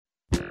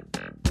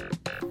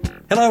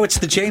Hello, it's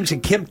the James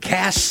and Kim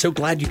cast. So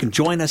glad you can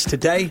join us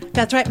today.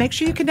 That's right. Make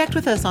sure you connect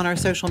with us on our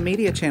social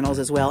media channels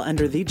as well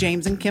under the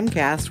James and Kim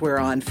cast. We're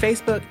on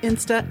Facebook,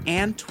 Insta,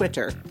 and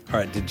Twitter. All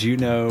right, did you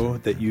know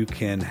that you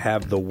can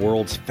have the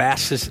world's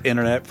fastest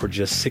internet for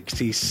just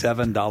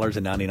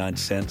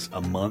 $67.99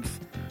 a month?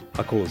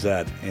 How cool is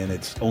that? And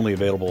it's only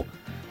available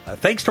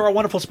thanks to our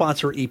wonderful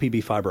sponsor,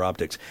 EPB Fiber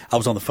Optics. I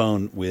was on the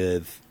phone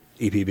with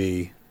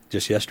EPB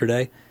just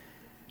yesterday,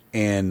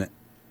 and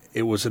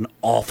it was an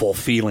awful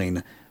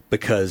feeling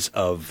because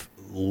of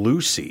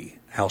Lucy,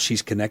 how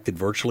she's connected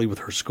virtually with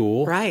her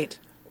school. Right.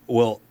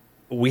 Well,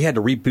 we had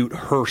to reboot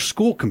her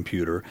school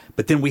computer,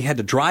 but then we had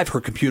to drive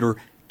her computer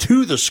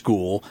to the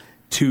school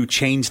to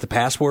change the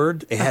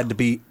password. It had to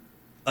be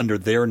under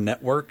their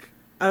network.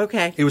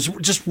 Okay. It was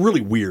just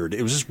really weird. I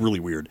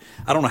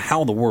don't know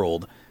how in the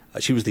world.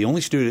 She was the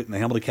only student in the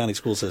Hamilton County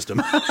school system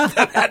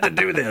that had to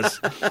do this.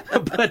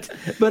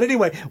 But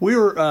anyway, we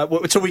were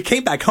so we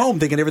came back home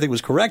thinking everything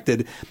was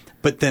corrected,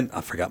 but then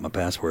I forgot my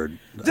password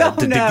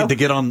to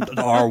get on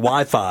our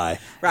Wi-Fi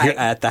here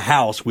at the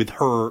house with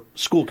her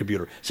school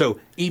computer. So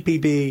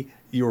EPB,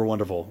 you were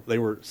wonderful. They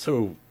were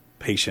so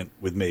patient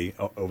with me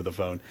over the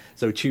phone.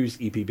 So choose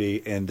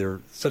EPB, and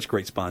they're such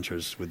great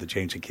sponsors with the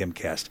James and Kim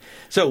cast.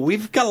 So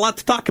we've got a lot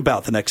to talk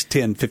about the next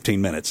 10, 15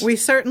 minutes. We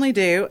certainly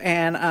do,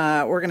 and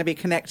we're going to be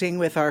connecting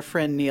with our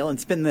friend Neil and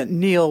spin the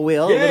Neil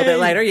wheel a little bit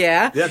later,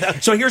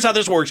 So here's how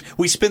this works.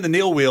 We spin the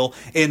Neil wheel,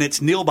 and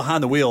it's Neil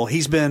behind the wheel.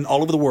 He's been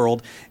all over the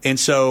world, and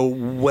so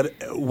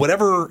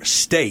whatever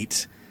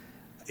state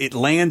it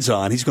lands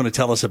on, he's going to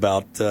tell us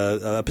about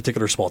a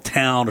particular small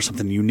town or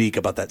something unique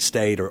about that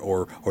state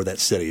or that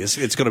city.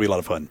 It's going to be a lot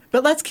of fun.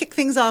 But let's kick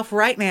things off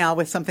right now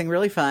with something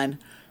really fun.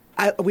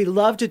 We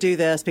love to do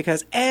this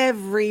because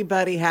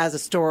everybody has a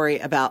story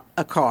about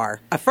a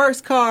car. A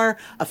first car,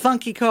 a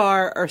funky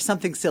car, or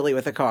something silly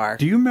with a car.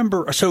 Do you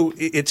remember? So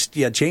it's,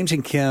 James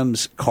and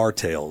Kim's Car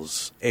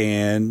Tales.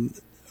 And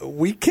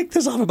we kicked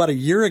this off about a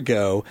year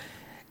ago.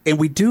 And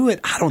we do it,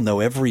 I don't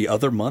know, every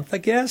other month, I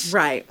guess.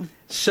 Right.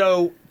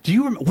 So do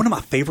you remember one of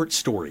my favorite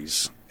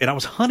stories? And I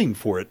was hunting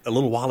for it a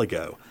little while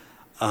ago.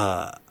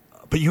 But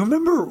you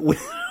remember when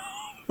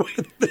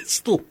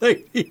this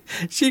lady,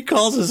 she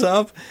calls us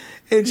up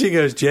and she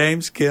goes,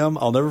 James, Kim,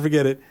 I'll never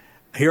forget it.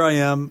 Here I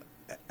am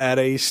at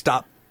a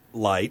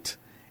stoplight,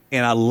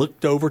 and I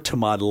looked over to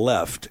my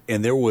left,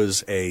 and there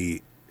was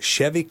a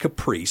Chevy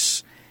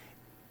Caprice.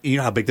 You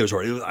know how big those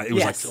were. It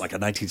was like a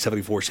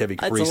 1974 Chevy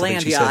Caprice. It's a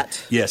land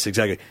yacht. Yes,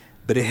 exactly.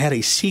 But it had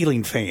a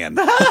ceiling fan.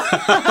 not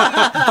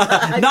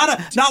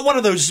one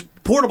of those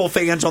portable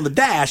fans on the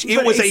dash.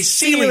 It was a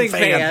ceiling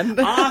fan.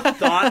 I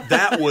thought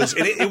that was,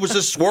 and it was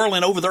just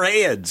swirling over their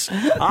heads.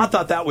 I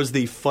thought that was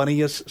the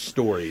funniest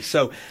story.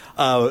 So,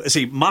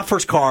 see, my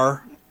first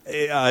car,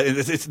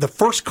 it's the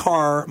first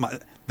car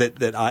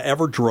that I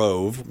ever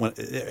drove,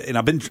 and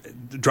I've been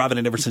driving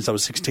it ever since I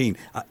was 16.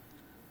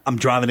 I'm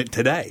driving it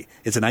today.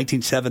 It's a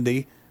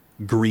 1970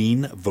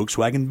 green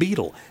Volkswagen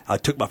Beetle. I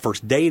took my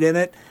first date in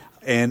it.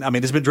 And, I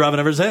mean, it's been driving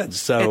ever since.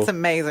 So it's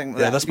amazing.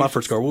 Yeah, that's my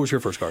first car. What was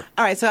your first car?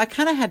 All right, so I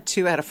kind of had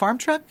two. I had a farm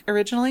truck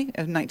originally,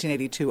 a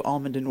 1982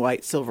 almond and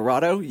white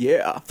Silverado.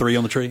 Yeah. 3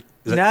 on the tree?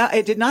 No,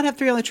 it did not have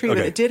 3 on the tree, but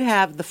it did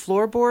have the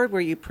floorboard where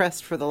you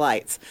pressed for the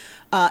lights.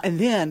 And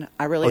then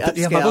I really upscaled.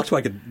 Yeah, my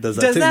Volkswagen does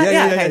that too.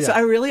 Yeah. So I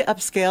really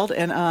upscaled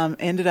and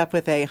ended up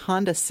with a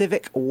Honda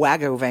Civic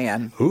Wago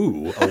van.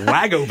 Ooh, a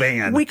Wago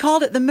van. We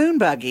called it the Moon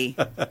Buggy.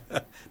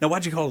 Now,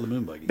 why'd you call it the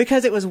Moon Buggy?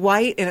 Because it was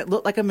white and it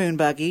looked like a moon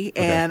buggy,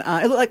 and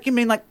it looked like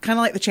kind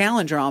of like the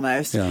Challenger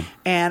almost. Yeah.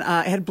 And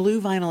it had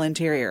blue vinyl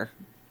interior.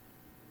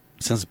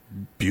 Sounds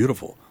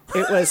beautiful.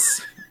 It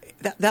was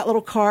that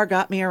little car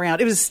got me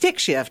around. It was a stick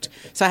shift,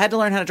 so I had to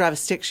learn how to drive a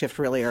stick shift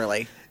really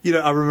early. You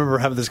know, I remember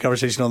having this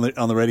conversation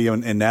on the radio,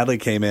 and Natalie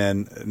came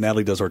in.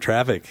 Natalie does our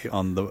traffic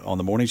on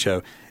the morning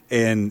show,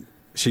 and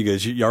she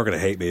goes, "Y'all are going to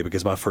hate me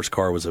because my first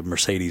car was a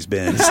Mercedes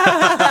Benz."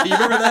 You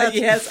remember that?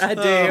 Yes, I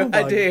do.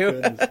 I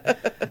do.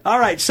 All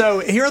right,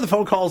 so here are the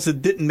phone calls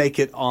that didn't make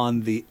it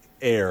on the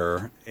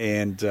air,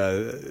 and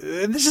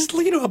this is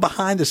a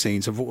behind the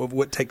scenes of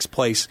what takes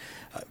place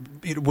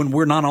when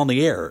we're not on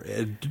the air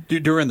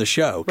during the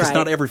show, because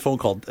not every phone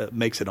call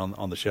makes it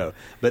on the show.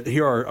 But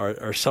here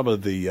are some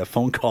of the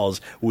phone calls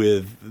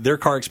with their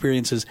car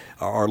experiences,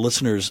 our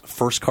listeners'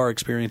 first car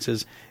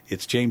experiences.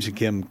 It's James and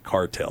Kim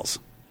Car Tales.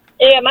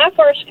 Yeah, my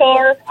first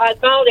car, I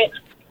bought it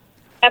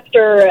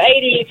after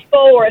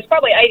 84. It's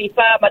probably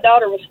 85. My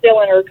daughter was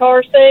still in her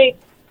car seat.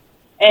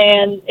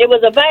 And it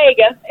was a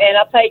Vega, and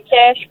I paid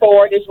cash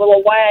for it. It was a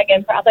little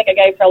wagon. I think I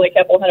gave probably a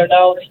couple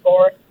 $100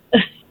 for it.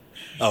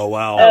 Oh,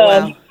 wow.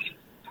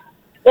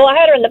 Well, I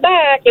had her in the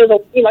back. It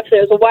was like I said,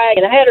 it was a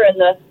wagon. I had her in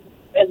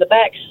the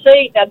back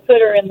seat. I'd put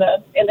her in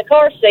the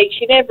car seat.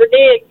 She never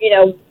did,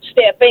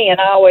 step in.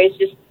 I always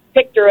just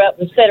picked her up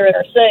and set her in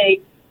her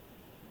seat.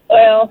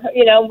 Well,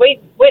 we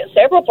went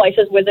several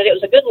places with it. It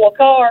was a good little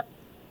car.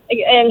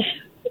 And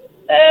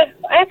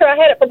after I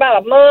had it for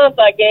about a month,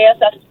 I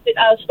guess, I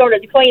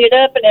started to clean it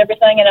up and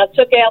everything, and I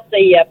took out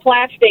the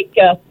plastic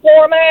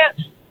floor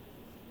mats,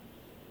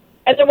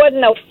 and there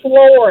wasn't no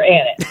floor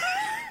in it.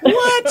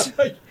 What?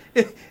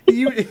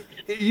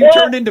 You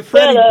turned into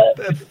Fred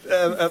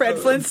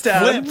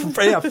Flintstone.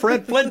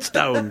 Fred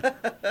Flintstone.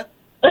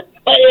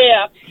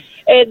 Yeah.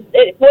 And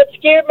what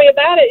scared me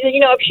about it,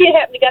 if she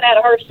happened to get out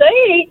of her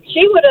seat,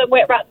 she would have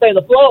went right through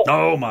the floor.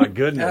 Oh my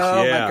goodness!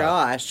 Oh yeah. my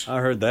gosh! I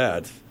heard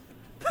that.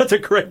 That's a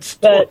great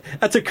story.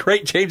 That's a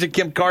great James and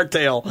Kim Carr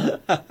tale.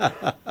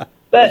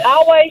 But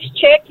always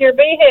check your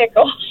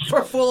vehicle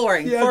for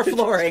flooring. For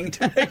flooring,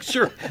 to make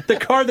sure the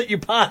car that you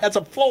buy has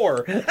a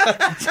floor.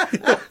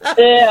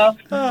 Yeah.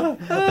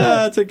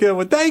 That's a good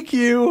one. Thank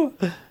you.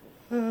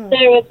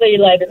 We'll see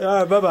you later. All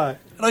right, bye-bye.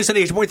 Like I said,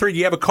 Age 3, do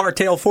you have a car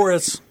tale for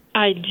us?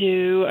 I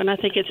do, and I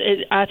think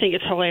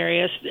it's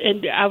hilarious.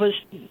 And I was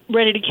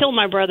ready to kill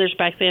my brothers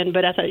back then,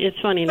 but I thought it's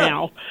funny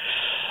now.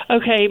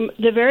 Okay,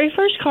 the very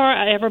first car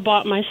I ever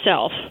bought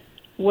myself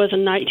was a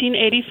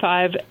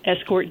 1985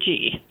 Escort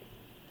G.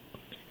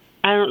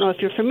 I don't know if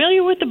you're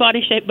familiar with the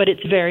body shape, but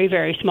it's very,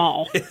 very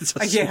small. It's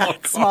a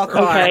small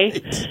car. Okay.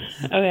 Right.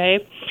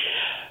 Okay.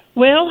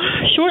 Well,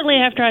 shortly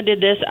after I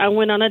did this, I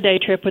went on a day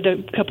trip with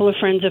a couple of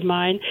friends of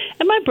mine,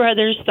 and my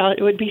brothers thought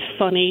it would be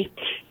funny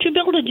to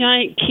build a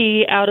giant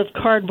key out of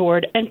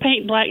cardboard and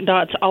paint black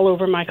dots all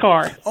over my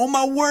car. Oh,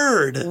 my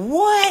word.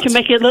 What? To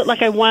make it look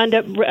like a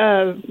wind-up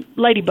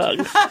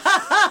ladybug.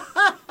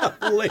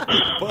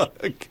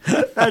 Ladybug.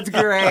 That's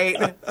great.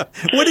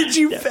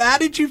 How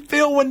did you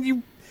feel when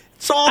you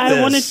saw this?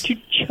 I wanted to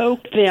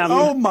choke them.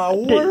 Oh, my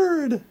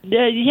word.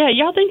 Yeah,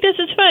 y'all think this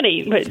is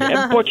funny, but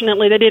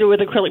unfortunately they did it with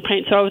acrylic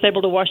paint, so I was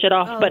able to wash it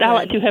off. But I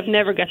like to have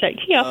never got that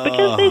key off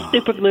because they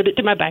super glued it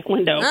to my back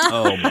window.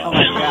 Oh, my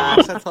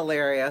Gosh, that's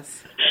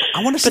hilarious.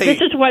 I want to But say...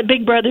 this is what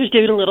big brothers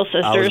do to little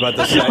sisters. I was about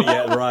to say,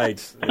 yeah,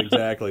 right.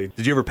 Exactly.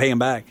 Did you ever pay him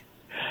back?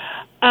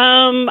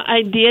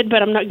 I did,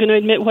 but I'm not going to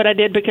admit what I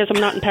did because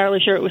I'm not entirely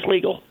sure it was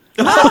legal.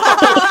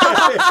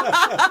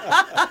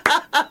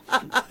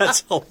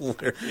 That's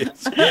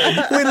hilarious.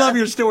 We love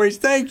your stories.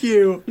 Thank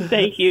you.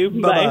 Thank you.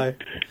 Bye.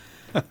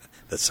 Bye.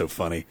 That's so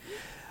funny.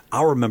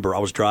 I remember I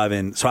was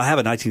driving. So I have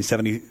a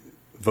 1970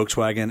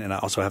 Volkswagen, and I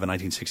also have a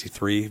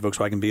 1963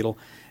 Volkswagen Beetle.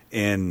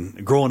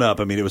 And growing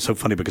up, I mean, it was so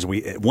funny because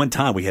at one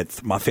time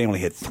my family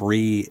had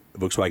 3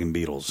 Volkswagen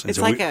Beetles. And It's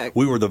so like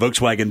we were the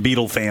Volkswagen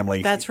Beetle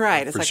family. That's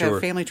right. It's like sure.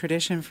 a family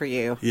tradition for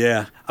you.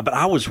 Yeah. But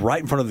I was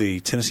right in front of the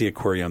Tennessee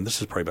Aquarium.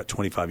 This is probably about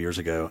 25 years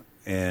ago.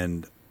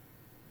 And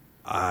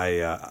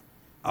I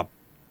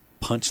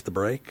punched the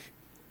brake,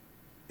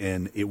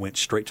 and it went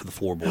straight to the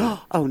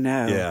floorboard. Oh,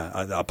 no. Yeah.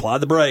 I applied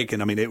the brake,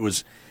 and I mean,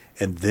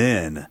 and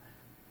then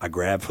I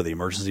grabbed for the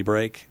emergency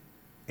brake,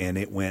 and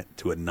it went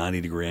to a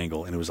 90-degree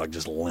angle, and it was like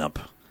just limp,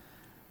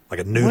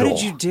 like a noodle. What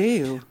did you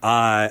do?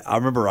 I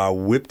remember I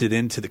whipped it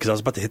into because I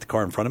was about to hit the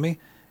car in front of me,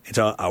 and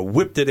so I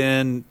whipped it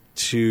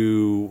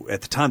into.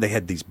 At the time, they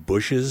had these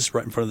bushes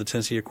right in front of the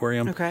Tennessee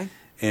Aquarium. Okay,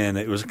 and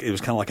it was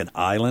kind of like an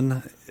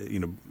island,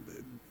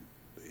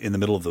 in the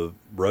middle of the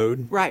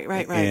road. Right.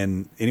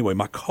 And anyway,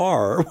 my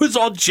car was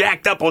all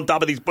jacked up on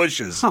top of these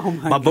bushes. Oh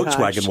my gosh.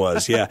 Volkswagen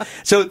was, yeah.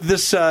 So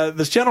this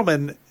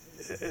gentleman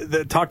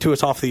that talked to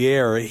us off the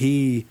air,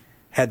 he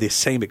had the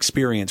same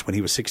experience when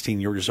he was 16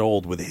 years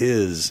old with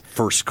his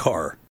first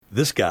car.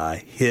 This guy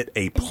hit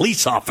a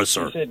police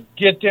officer. He said,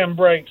 "Get them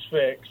brakes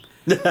fixed."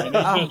 And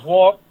he just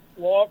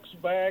walks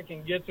back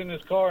and gets in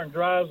his car and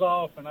drives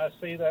off. And I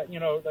see that,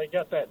 they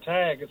got that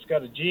tag. It's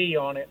got a G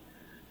on it.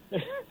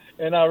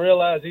 And I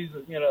realize he's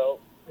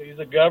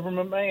a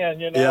government man,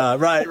 Yeah,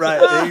 right,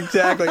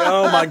 exactly.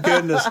 Oh my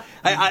goodness,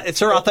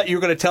 sir! I thought you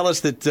were going to tell us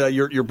that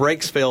your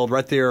brakes failed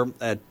right there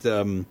at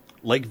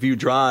Lakeview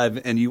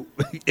Drive, and you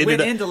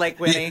went into Lake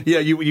Winnie. Yeah,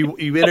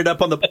 you ended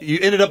up on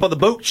the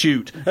boat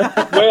chute.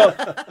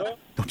 Well,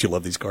 don't you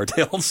love these car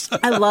tales?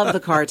 I love the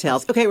car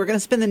tales. Okay, we're going to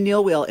spin the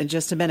Neil wheel in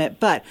just a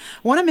minute, but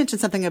I want to mention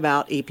something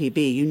about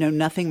EPB. You know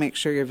nothing. Make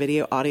sure your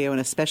video, audio,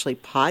 and especially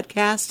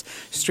podcast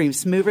stream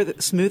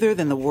smoother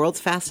than the world's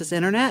fastest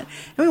internet.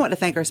 And we want to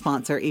thank our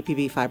sponsor,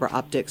 EPB Fiber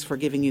Optics, for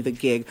giving you the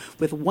gig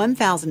with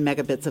 1,000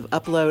 megabits of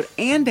upload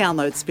and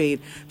download speed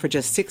for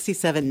just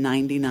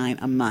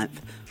 $67.99 a month.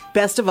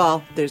 Best of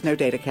all, there's no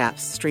data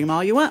caps. Stream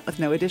all you want with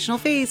no additional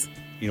fees.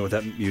 You know what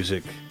that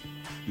music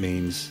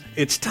means?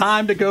 It's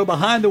time to go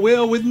behind the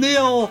wheel with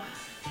Neil.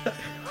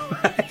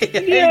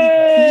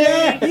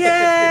 Yay!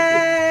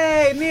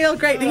 Yay! Neil,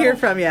 great to hear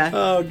from you.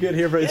 Oh, good to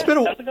hear from you.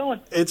 how's it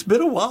going? It's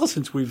been a while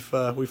since we've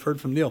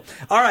heard from Neil.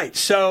 All right,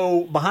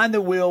 so behind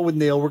the wheel with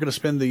Neil, we're going to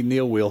spin the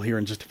Neil wheel here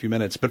in just a few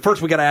minutes. But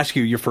first, we got to ask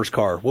you your first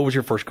car. What was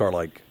your first car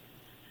like?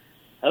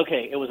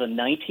 Okay, it was a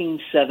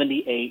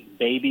 1978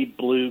 baby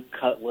blue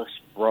Cutlass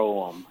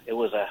Brougham. It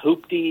was a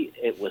hoopty.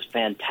 It was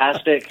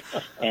fantastic,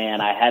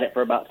 and I had it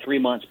for about 3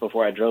 months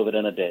before I drove it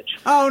in a ditch.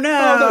 Oh,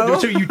 no.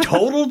 So you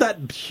totaled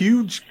that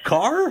huge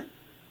car?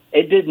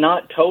 It did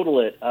not total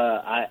it.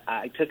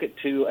 I took it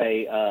to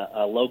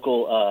a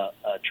local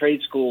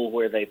trade school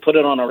where they put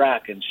it on a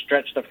rack and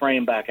stretched the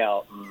frame back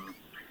out,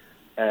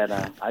 and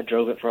I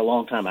drove it for a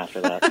long time after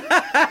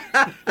that.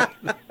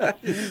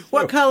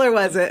 What color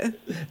was it?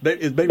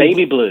 It's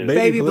Baby blue.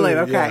 Baby blue,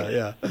 okay.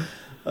 Yeah.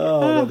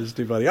 Oh, that is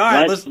too funny. All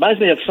right, Reminds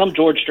me of some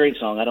George Strait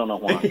song. I don't know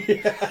why.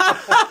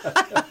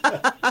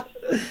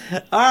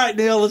 All right,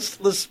 Neil.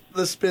 Let's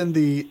spin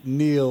the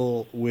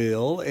Neil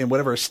wheel, and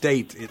whatever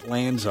state it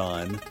lands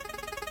on,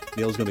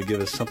 Neil's going to give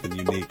us something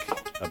unique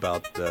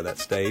about that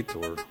state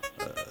or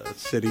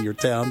city or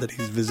town that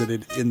he's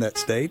visited in that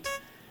state.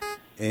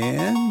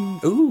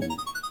 And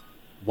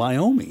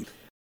Wyoming.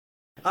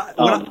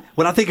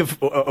 When I think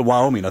of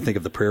Wyoming, I think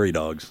of the prairie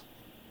dogs.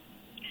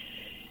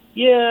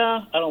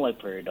 Yeah, I don't like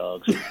prairie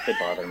dogs. They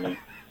bother me.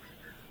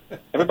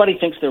 Everybody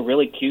thinks they're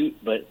really cute,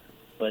 but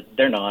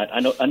they're not. I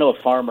know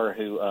a farmer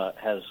who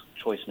has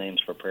choice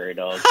names for prairie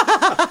dogs.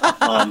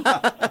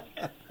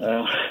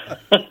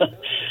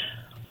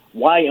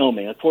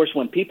 Wyoming. Of course,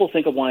 when people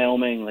think of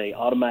Wyoming, they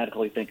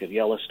automatically think of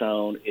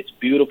Yellowstone. It's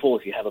beautiful.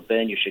 If you haven't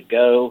been, you should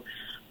go.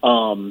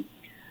 The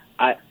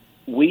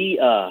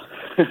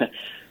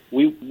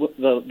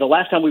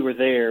last time we were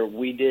there,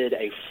 we did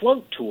a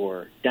float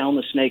tour down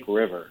the Snake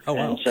River. Oh,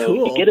 wow. And so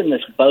Cool. you get in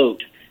this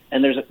boat,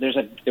 and there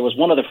was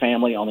one other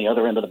family on the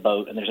other end of the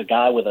boat, and there's a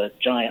guy with a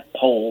giant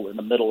pole in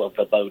the middle of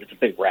the boat. It's a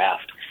big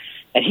raft,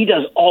 and he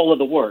does all of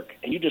the work,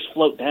 and you just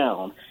float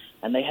down.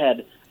 And they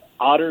had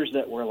otters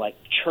that were like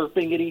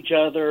chirping at each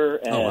other,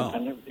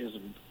 and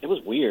it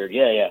was weird.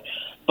 Yeah.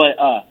 But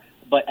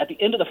at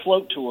the end of the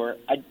float tour,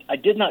 I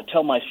did not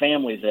tell my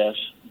family this,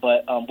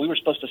 but we were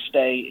supposed to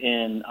stay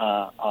in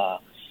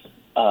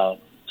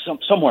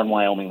somewhere in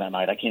Wyoming that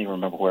night. I can't even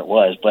remember where it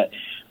was, but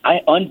I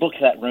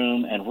unbooked that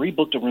room and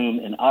rebooked a room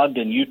in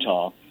Ogden,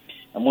 Utah.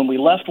 And when we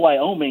left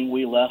Wyoming,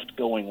 we left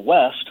going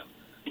west,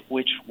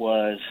 which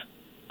was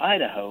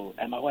Idaho.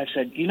 And my wife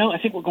said, I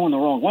think we're going the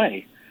wrong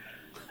way.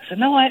 I said,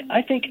 no,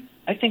 I think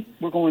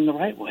we're going the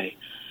right way.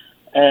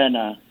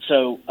 And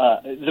so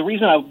the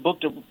reason I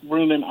booked a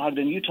room in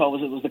Ogden, Utah,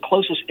 was it was the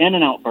closest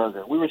In-N-Out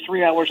Burger. We were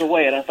 3 hours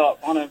away, and I thought,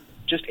 on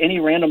just any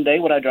random day,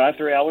 would I drive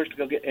 3 hours to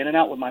go get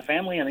In-N-Out with my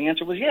family? And the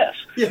answer was yes.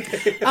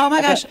 Oh,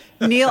 my gosh.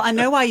 Neil, I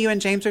know why you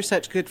and James are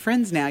such good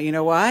friends now. You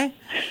know why?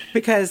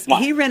 Because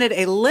he rented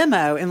a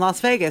limo in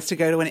Las Vegas to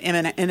go to an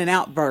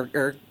In-N-Out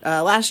Burger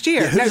last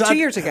year. Yeah, 2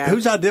 years ago.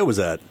 Whose idea was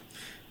that?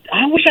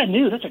 I wish I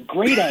knew. That's a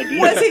great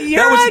idea. Was it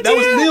your idea? That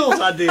was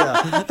Neil's idea.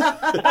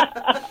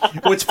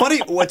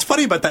 What's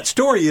funny about that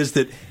story is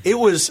that it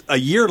was a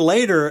year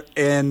later,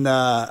 and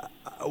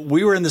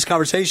we were in this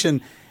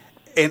conversation,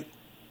 and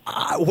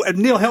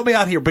Neil, help me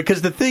out here,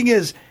 because the thing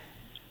is,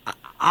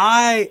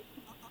 I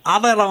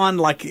let on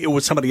like it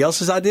was somebody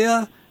else's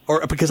idea,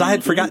 or because I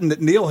had forgotten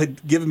that Neil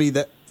had given me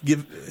that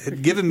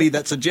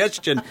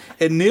suggestion,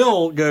 and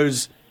Neil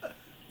goes,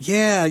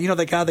 yeah,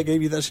 that guy that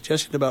gave you that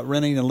suggestion about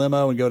renting a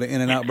limo and go to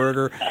In-N-Out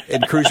Burger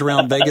and cruise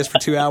around Vegas for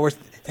 2 hours?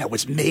 That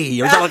was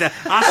me. Or something like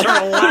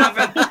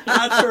that.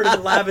 I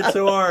started laughing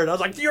so hard. I was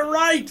like, you're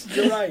right.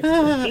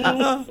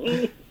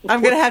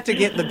 I'm going to have to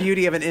get the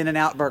beauty of an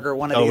In-N-Out Burger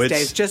one of these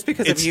days just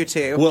because of you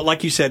two. Well,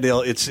 like you said, Neil,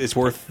 it's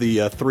worth the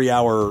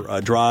 3-hour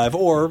drive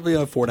or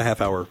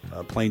 4.5-hour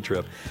plane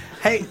trip.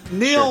 Hey,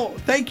 Neil,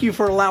 Thank you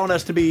for allowing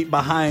us to be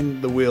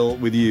behind the wheel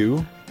with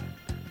you.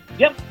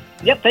 Yep,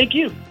 thank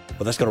you.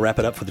 Well, that's going to wrap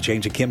it up for the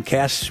James and Kim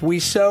cast. We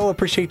so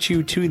appreciate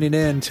you tuning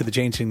in to the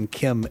James and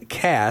Kim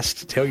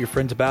cast. Tell your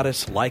friends about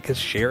us, like us,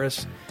 share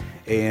us,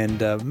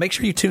 and make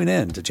sure you tune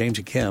in to James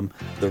and Kim,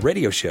 the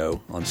radio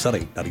show on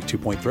Sunny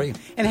 92.3.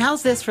 And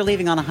how's this for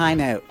leaving on a high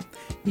note?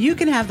 You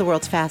can have the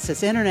world's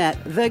fastest internet,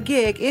 The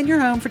Gig, in your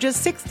home for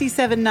just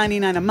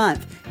 $67.99 a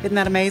month. Isn't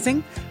that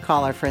amazing?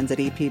 Call our friends at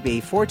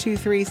EPB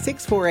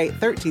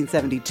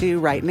 423-648-1372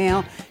 right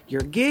now.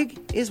 Your gig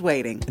is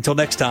waiting. Until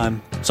next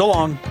time, so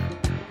long.